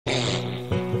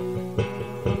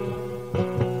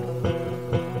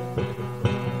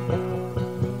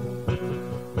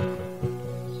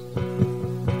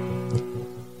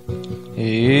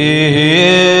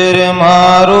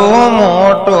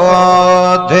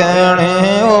धेणी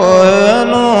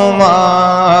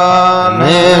नुमान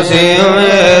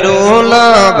शिवेरू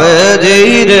लाभे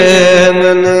जई रे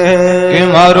मने कि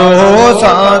मारो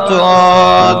साचो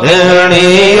धेणी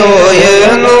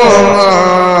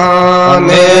नुमान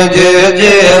जे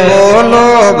जे बोलो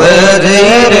भजई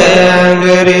रे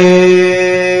अंगरी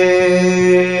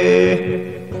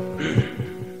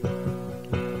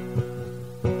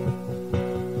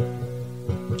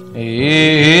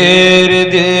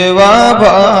देवा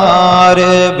भार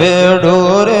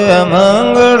बेडोर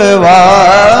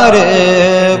मंगलवार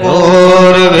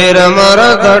गोर वीर मर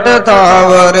घट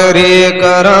थावर रे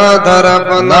करा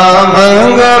दरपना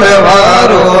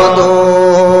मंगलवारो दो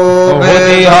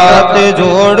हाथ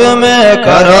जोड़ में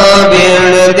करा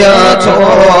बीण द्या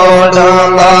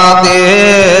छोड़ा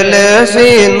दिल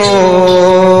सीनो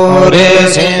रे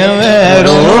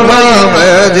सिंवेरू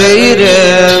भजई रे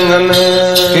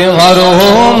कि मारो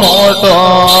मोटो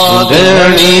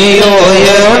धेणियो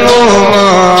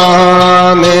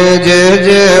नुमान जे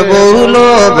जे बोलो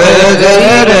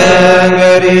भजई रे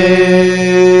अंगरी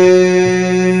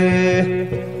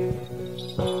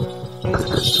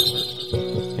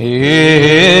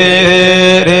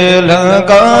रे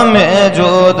लंका में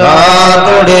जोदा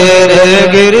तोड़े रे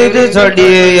गिरिज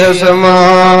छड़िए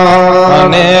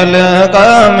असमान लंका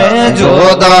में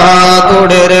जोदा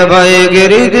तोड़े रे भाई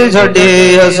गिरिज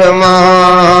छड़िए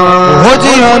असमान हो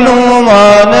जी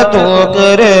हनुमान तो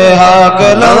करे हाक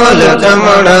लाल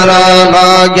चमन राला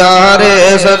ग्यारे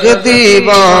सकती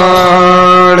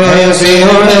बाण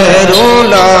सिंहेरू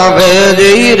लाभे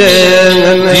जई रे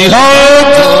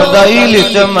चौदाइल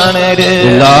चमन रे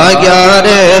लाग्या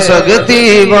रे सकती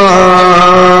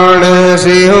बाण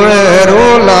सिंहेरू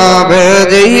लाभे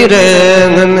जई रे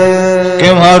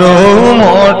कि मारो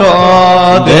मोटो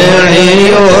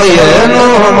धेणियो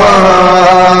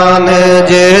नुमान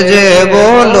जे जे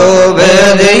बोलो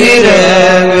भजई रे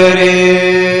अंगरी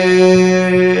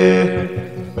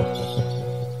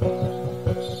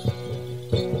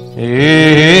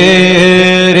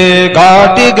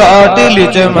घाटी घाटी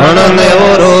लिच मनने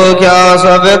रो क्या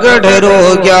सब गढ़ रो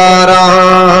ग्यारा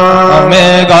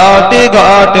मैं घाटी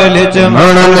घाट लिच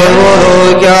मनने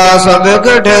रो क्या सब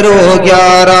गढ़ रो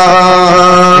ग्यारा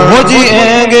हो जी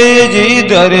एंगे जी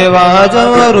दरवाज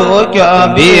रो क्या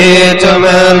बीच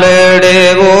में लेड़े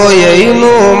वो यही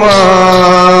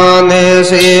नुमान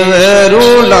शिवेरू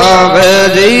लाभे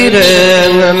जई रे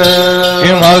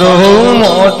मारो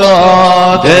मोटो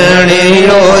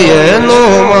धेणियो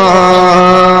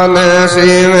नुमान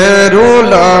शिवेरू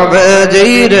लाभे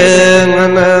जई रे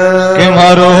कि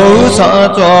मारो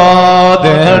साचो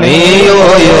धेणियो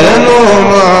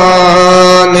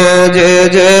नुमान जे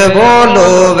जे बोलो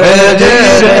भजे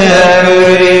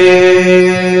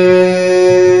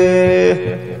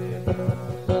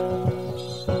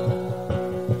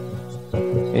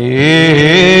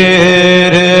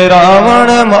रे रावण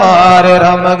मार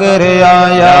रमगर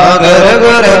आया घर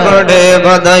घर बड़े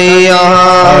बधैया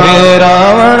रे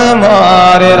रावण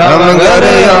मार रमगर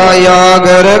आया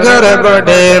घर घर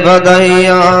बड़े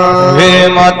बधैया वे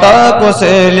माता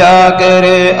कुशल्या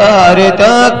करे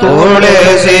आरिता तोड़े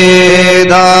से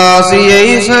दास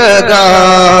यही सगा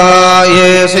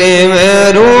ये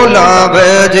शिवेरू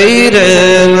लाभे जई रे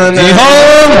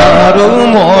मारू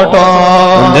मोटो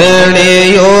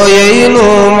धेणियो यही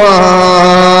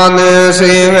नुमान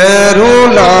शिवेरू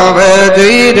लाभे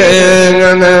जई रे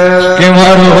कि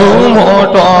मारू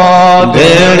मोटो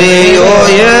धेणियो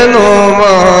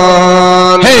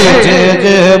नुमान जे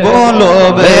जे बोलो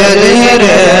भजई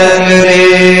रे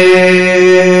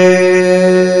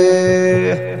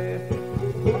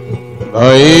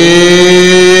भाई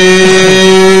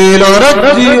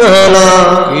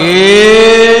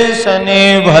शनि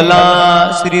भला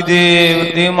श्रीदेव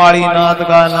देमाड़ी नाथ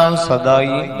का नाम सदाई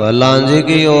भला जी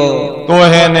की हो तो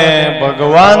है ने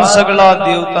भगवान सगला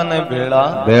देवता ने भेड़ा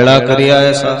भेड़ा करिया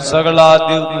ऐसा सगला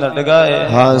देव नटगाए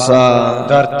हाँ सा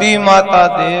धरती माता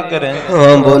देख रहे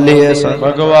हाँ बोली ऐसा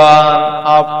भगवान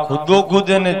आप खुदो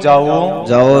खुद ने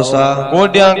जाओ सा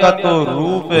कोडिया का तो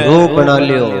रूप है रूप बना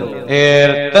लियो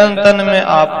तन तन में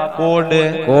आप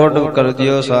कोड कर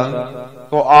दियो सा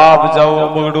तो आप जाओ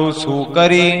बगड़ू सू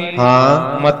करी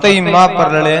हाँ मत ही माँ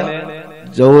पर लड़े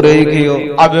जो रही की हो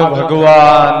अब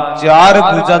भगवान चार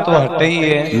भुजा तो हटाई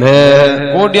है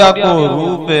मैं कोडिया को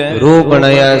रूप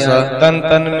बनाया ऐसा तन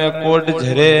तन में कोड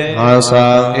झरे हाँ सा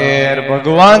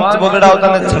भगवान बगड़ा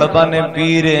होता ने छड़पा ने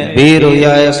वीर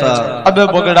हुआ ऐसा अब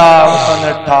बगड़ा होता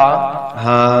ने ठा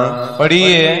हाँ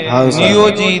पढ़िए हाँ नियो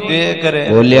जी देख रहे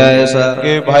बोलिया ऐसा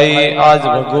कि भाई आज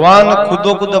भगवान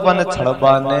खुदो खुद अपने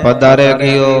छड़पा ने पधारे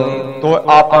की हो तो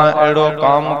आप एड़ो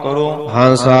काम करो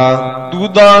हाँ सा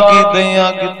दूधा की दया घिया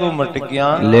की तू मटकिया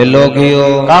ले लो घियो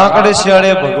काकड़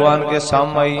सियाड़े भगवान के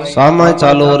सामाई सामा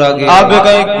चालू रगे अब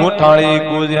कहीं गोठाड़ी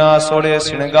गुजरिया सोड़े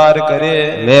श्रृंगार करे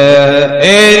वे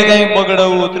एर कहीं बगड़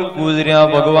उतर गुजरिया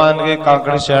भगवान के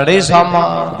काकड़ सियाड़े सामा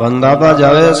बंदा बा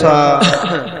जावे सा